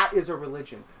 That is a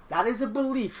religion. That is a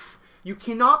belief. You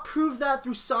cannot prove that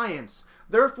through science.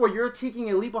 Therefore, you're taking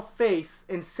a leap of faith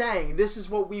and saying, this is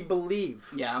what we believe.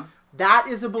 Yeah. That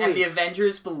is a belief. And the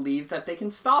Avengers believe that they can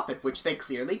stop it, which they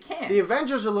clearly can't. The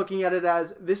Avengers are looking at it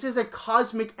as, this is a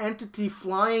cosmic entity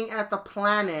flying at the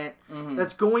planet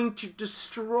that's going to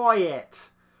destroy it.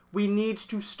 We need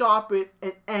to stop it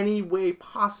in any way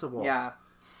possible. Yeah.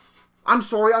 I'm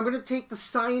sorry, I'm going to take the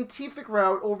scientific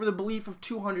route over the belief of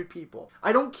 200 people.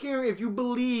 I don't care if you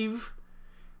believe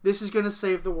this is going to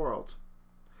save the world.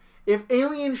 If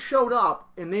aliens showed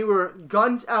up and they were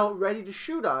guns out ready to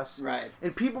shoot us, right,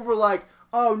 and people were like,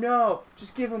 oh no,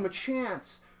 just give them a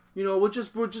chance. We'll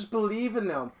just believe in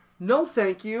them. No,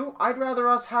 thank you. I'd rather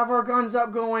us have our guns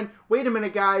up going, wait a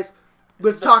minute, guys.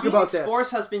 Let's talk about this. The Phoenix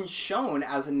Force has been shown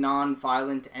as a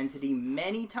non-violent entity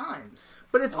many times.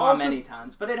 But it's also... many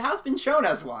times, but it has been shown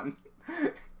as one.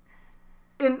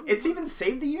 And it's even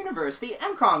saved the universe, the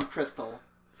M'Krong crystal.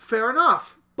 Fair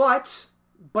enough. But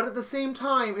at the same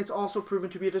time, it's also proven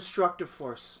to be a destructive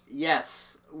force.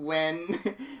 Yes.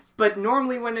 But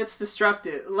normally when it's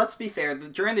destructive, let's be fair,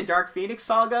 during the Dark Phoenix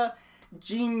saga,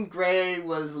 Jean Grey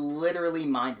was literally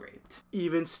mind raped.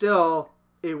 Even still...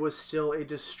 it was still a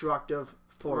destructive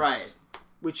force. Right.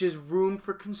 Which is room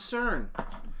for concern.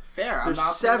 Fair. There's I'm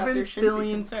not saying that 7 there shouldn't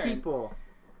billion be concern. people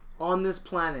on this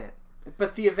planet.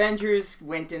 But the Avengers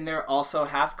went in there also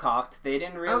half-cocked. They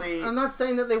didn't really... I'm not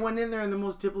saying that they went in there in the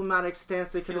most diplomatic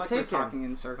stance they could have taken. We're talking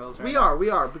in circles right We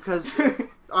now. are, because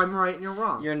I'm right and you're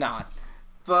wrong. You're not.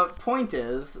 But point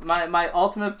is, my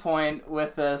ultimate point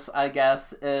with this, I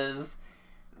guess, is...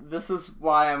 this is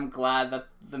why I'm glad that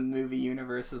the movie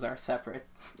universes are separate.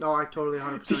 Oh, I totally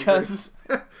 100%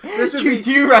 because you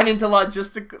do run into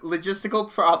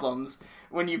logistical problems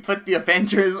when you put the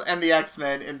Avengers and the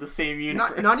X-Men in the same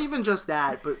universe. Not even just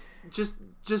that, but just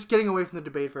just getting away from the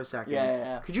debate for a second.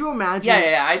 Yeah. Could you imagine?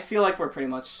 Yeah. I feel like we're pretty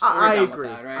much. I done agree.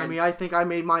 With that, right? I mean, I think I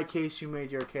made my case. You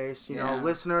made your case. You know,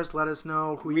 listeners, let us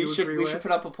know who you agree with. We should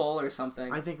put up a poll or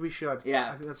something. I think we should. Yeah.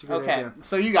 I think that's a good idea. Okay,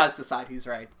 so you guys decide who's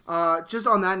right. Just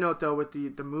on that note, though, with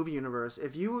the movie universe,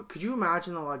 could you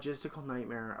imagine the logistical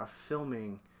nightmare of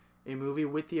filming a movie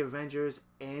with the Avengers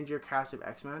and your cast of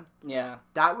X-Men? Yeah.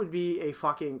 That would be a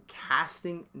fucking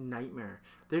casting nightmare.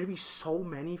 There'd be so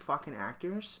many fucking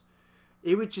actors.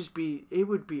 It would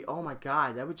be, oh my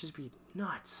god, that would just be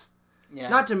nuts. Yeah.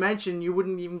 Not to mention, you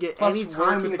wouldn't even get any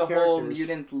time with the characters. Whole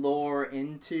mutant lore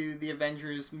into the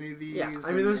Avengers movies. Yeah,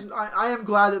 I mean, I am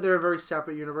glad that they're very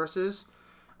separate universes.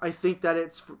 I think that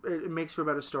it makes for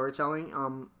better storytelling.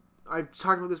 I've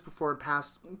talked about this before in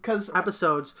past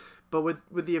episodes, but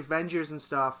with the Avengers and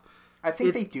stuff, I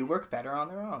think they do work better on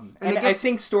their own. And I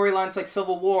think storylines like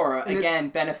Civil War, again,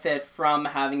 benefit from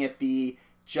having it be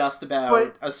just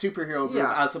about a superhero group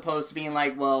as opposed to being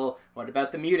like, well, what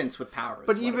about the mutants with powers?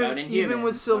 But even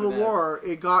with Civil War,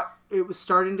 it was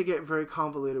starting to get very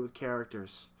convoluted with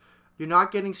characters. You're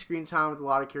not getting screen time with a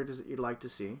lot of characters that you'd like to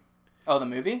see. Oh, the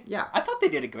movie? Yeah. I thought they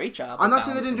did a great job. I'm not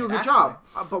saying they didn't do a good job,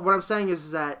 but what I'm saying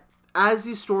is that as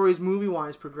these stories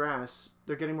movie-wise progress,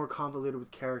 they're getting more convoluted with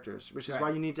characters, which is why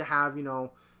you need to have,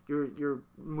 your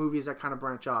movies that kind of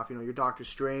branch off. Your Doctor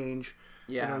Strange,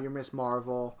 your Miss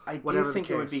Marvel. I do think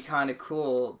it would be kind of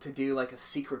cool to do like a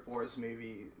Secret Wars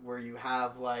movie where you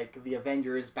have like the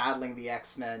Avengers battling the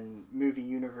X-Men movie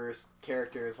universe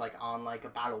characters like on like a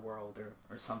battle world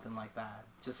or something like that.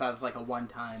 Just as like a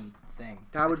one-time thing.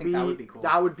 That would be cool.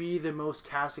 That would be the most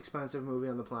cast expensive movie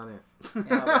on the planet.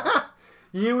 Yeah, well.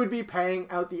 You would be paying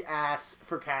out the ass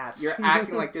for cast. You're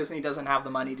acting like Disney doesn't have the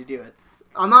money to do it.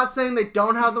 I'm not saying they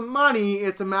don't have the money.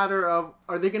 It's a matter of,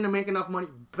 are they going to make enough money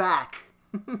back?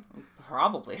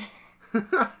 Probably.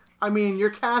 I mean, your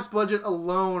cast budget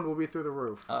alone will be through the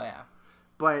roof. Oh, yeah.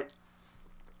 But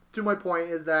to my point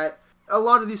is that a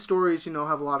lot of these stories, have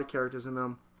a lot of characters in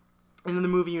them. And in the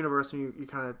movie universe, when you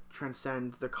kind of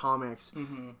transcend the comics,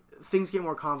 things get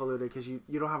more convoluted because you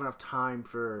don't have enough time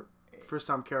for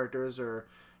some characters, or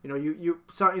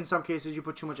in some cases you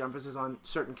put too much emphasis on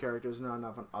certain characters and not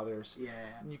enough on others. Yeah,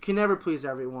 you can never please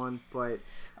everyone, but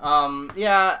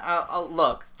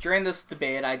look, during this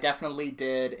debate I definitely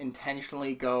did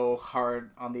intentionally go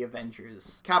hard on the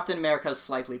Avengers. Captain America is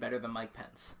slightly better than Mike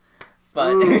Pence,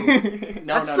 but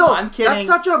no, I'm kidding. That's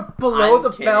such a below the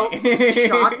belt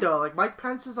shot though. Like, Mike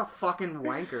Pence is a fucking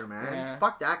wanker, man. Yeah.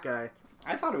 Fuck that guy.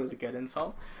 I thought it was a good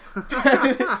insult.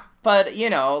 But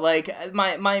like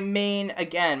my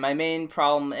main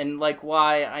problem, and like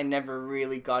why I never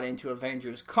really got into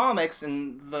Avengers comics,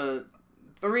 and the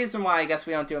reason why I guess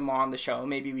we don't do it more on the show,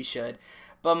 maybe we should,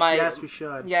 but yes, we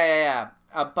should. Yeah.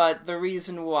 But the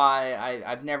reason why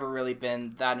I've never really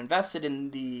been that invested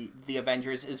in the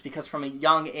Avengers is because from a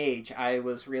young age I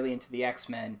was really into the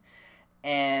X-Men,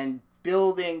 and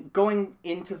going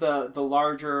into the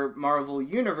larger Marvel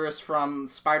universe from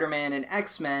Spider-Man and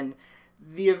X-Men,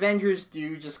 the Avengers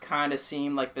do just kind of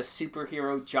seem like the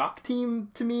superhero jock team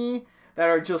to me that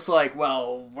are just like,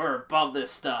 well, we're above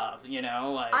this stuff,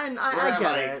 like I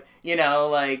get it.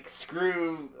 Like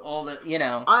screw all the,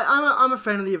 I'm a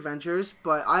fan of the Avengers,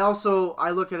 but I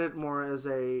look at it more as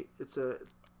it's a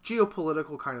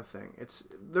geopolitical kind of thing.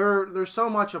 They're so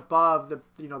much above the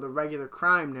the regular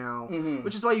crime now,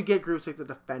 which is why you get groups like the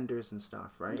Defenders and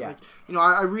stuff, right? Yeah. Like,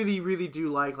 I really do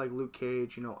like Luke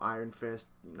Cage, Iron Fist,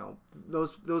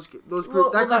 those groups. Well,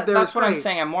 that's what I'm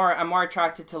saying. I'm more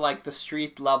attracted to like the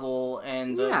street level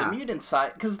and the mutant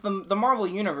side, because the Marvel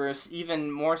universe,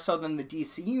 even more so than the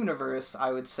DC universe,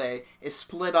 I would say, is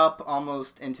split up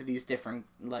almost into these different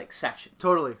like sections.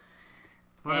 Totally.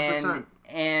 100%.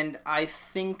 And I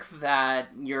think that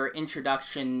your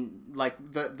introduction, like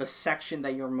the section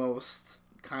that you're most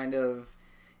kind of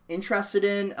interested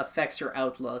in, affects your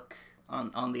outlook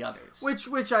on the others.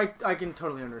 Which I can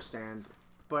totally understand.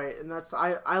 But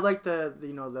I like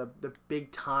the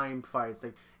big time fights,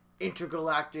 like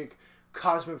intergalactic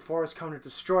cosmic force coming to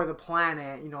destroy the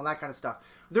planet, that kind of stuff.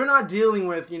 They're not dealing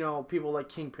with, people like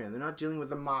Kingpin. They're not dealing with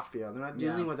the Mafia. They're not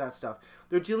dealing with that stuff.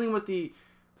 They're dealing with the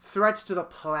threats to the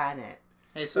planet.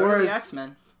 Hey, so are the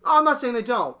X-Men. Oh, I'm not saying they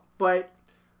don't, but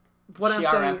what I'm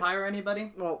saying... Empire,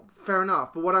 anybody? Well, fair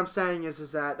enough. But what I'm saying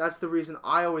is that that's the reason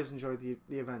I always enjoy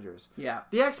the Avengers. Yeah.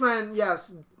 The X-Men,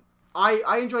 yes,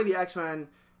 I enjoy the X-Men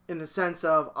in the sense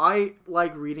of I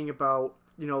like reading about,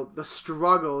 the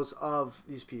struggles of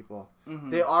these people. Mm-hmm.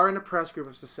 They are an oppressed group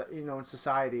of in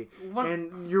society.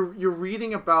 And you're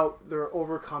reading about their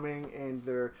overcoming and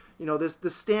their, the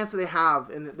stance that they have,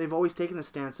 and they've always taken the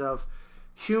stance of,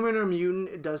 human or mutant,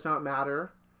 it does not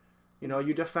matter. You know,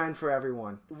 you defend for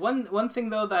everyone. One thing,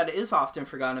 though, that is often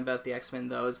forgotten about the X-Men,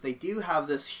 though, is they do have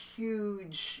this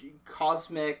huge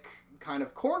cosmic kind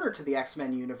of corner to the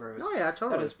X-Men universe. Oh, yeah,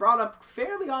 totally. That is brought up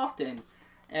fairly often.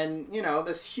 And, you know,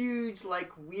 this huge,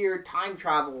 like, weird time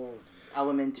travel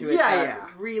element to it. Yeah.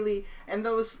 Really, and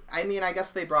those, I mean, I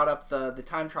guess they brought up the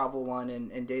time travel one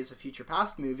in Days of Future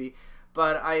Past movie,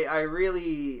 but I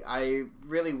really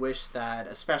wish that,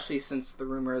 especially since the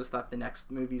rumor is that the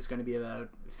next movie is going to be about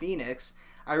Phoenix,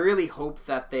 I really hope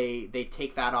that they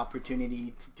take that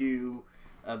opportunity to do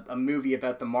a movie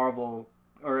about the Marvel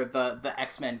or the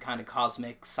X-Men kind of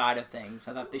cosmic side of things,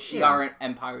 so that the Shi'ar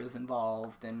Empire is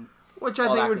involved and. Which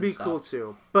I think would be cool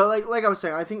too. But like I was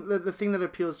saying, I think the thing that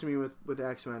appeals to me with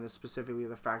X-Men is specifically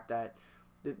the fact that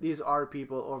these are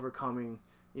people overcoming,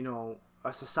 you know,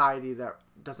 a society that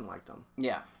doesn't like them.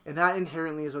 Yeah. And that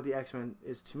inherently is what the X-Men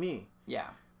is to me. Yeah.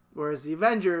 Whereas the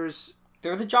Avengers...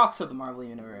 They're the jocks of the Marvel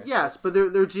Universe. Yes, but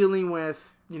they're dealing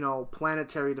with, you know,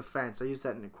 planetary defense. I use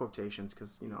that in quotations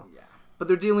because, you know... Yeah. But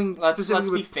they're dealing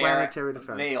specifically with planetary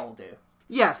defense. They all do.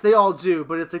 Yes, they all do,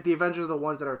 but it's like the Avengers are the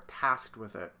ones that are tasked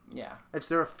with it. Yeah. It's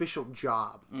their official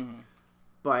job. Mm-hmm.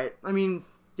 But, I mean,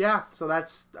 yeah, so I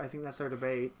think that's our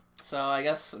debate. So I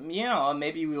guess, you know,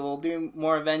 maybe we will do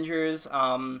more Avengers.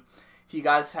 If you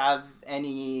guys have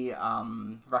any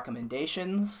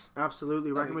recommendations.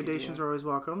 Absolutely. Recommendations are always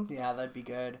welcome. Yeah, that'd be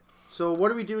good. So what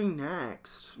are we doing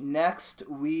next? Next,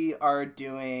 we are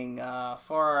doing,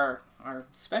 for our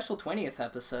special 20th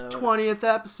episode. 20th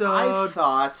episode! I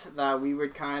thought that we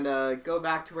would kind of go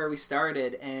back to where we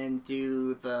started and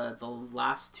do the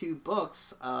last two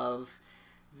books of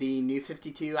the New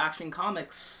 52 Action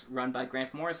Comics run by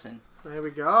Grant Morrison. There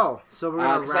we go. So we're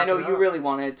going to because I know you really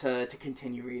wanted to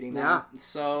continue reading that. Yeah.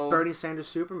 So Bernie Sanders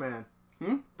Superman.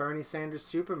 Bernie Sanders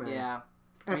Superman. Yeah.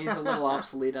 I mean, he's a little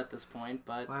obsolete at this point,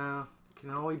 but... Wow. Can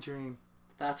only dream.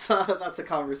 That's a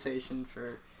conversation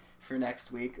for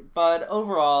next week. But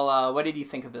overall, what did you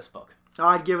think of this book? Oh,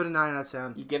 I'd give it a 9 out of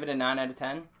 10. You'd give it a 9 out of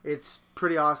 10? It's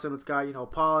pretty awesome. It's got, you know,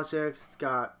 politics. It's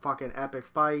got fucking epic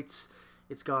fights.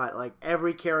 It's got, like,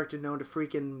 every character known to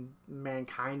freaking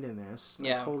mankind in this. Like,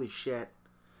 yeah. Holy shit.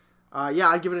 Yeah,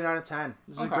 I'd give it a 9 out of 10.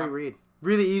 This is a great read.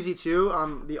 Really easy, too.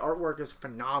 The artwork is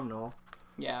phenomenal.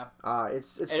 Yeah.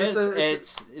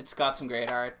 It's got some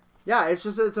great art. Yeah, it's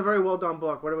a very well done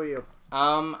book. What about you?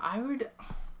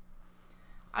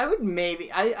 I would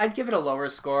maybe I'd give it a lower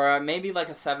score, maybe like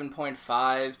a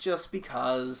 7.5, just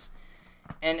because.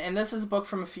 And this is a book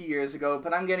from a few years ago,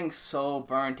 but I'm getting so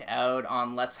burnt out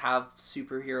on let's have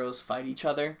superheroes fight each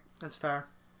other. That's fair.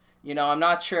 You know, I'm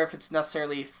not sure if it's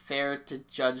necessarily fair to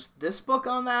judge this book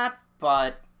on that,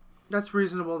 but that's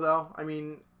reasonable though. I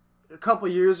mean, a couple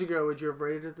years ago, would you have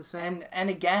rated it the same? And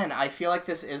again, I feel like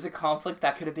this is a conflict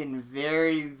that could have been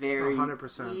very, very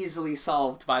 100%. easily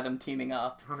solved by them teaming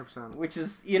up. 100%. Which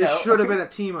is, you know... It should have been a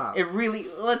team up. It really...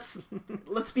 Let's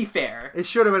be fair. It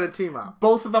should have been a team up.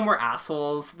 Both of them were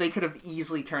assholes. They could have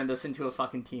easily turned this into a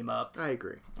fucking team up. I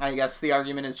agree. I guess the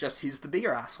argument is just who's the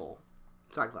bigger asshole.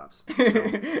 Cyclops. So.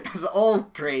 As all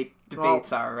great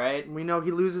debates are, right? We know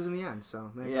he loses in the end, so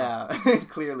there you go.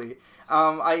 Clearly.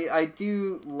 I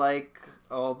do like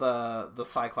all the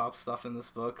Cyclops stuff in this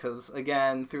book, because,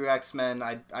 again, through X-Men,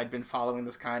 I'd been following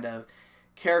this kind of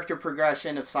character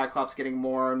progression of Cyclops getting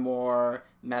more and more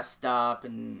messed up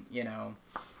and, you know...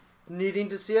 Needing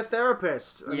to see a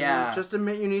therapist. I mean, just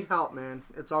admit you need help, man.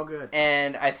 It's all good.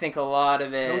 And I think a lot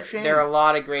of it... There are a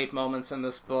lot of great moments in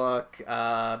this book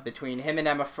between him and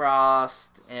Emma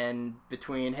Frost and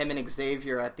between him and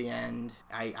Xavier at the end.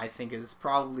 I think is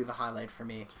probably the highlight for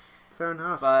me. Fair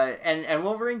enough. But and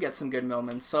Wolverine gets some good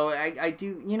moments. So I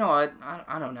do... You know what?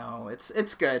 I don't know.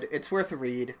 It's good. It's worth a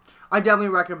read. I definitely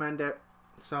recommend it.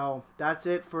 So that's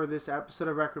it for this episode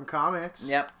of Requiem Comics.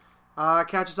 Yep.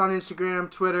 Catch us on Instagram,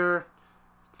 Twitter,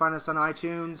 find us on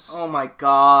iTunes. Oh my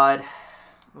god.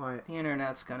 What? The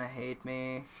internet's gonna hate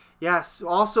me. Yes.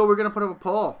 Also, we're gonna put up a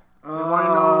poll. We want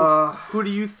to know, who do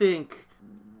you think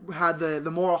had the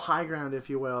moral high ground, if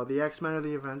you will, the X-Men or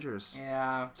the Avengers?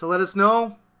 Yeah. So let us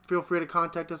know. Feel free to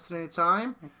contact us at any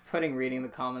time. I'm putting reading the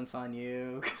comments on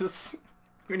you, because...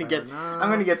 I'm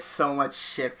gonna get so much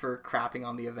shit for crapping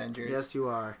on the Avengers. Yes, you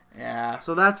are. Yeah.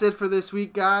 So that's it for this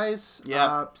week, guys.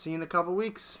 Yeah. See you in a couple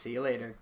weeks. See you later.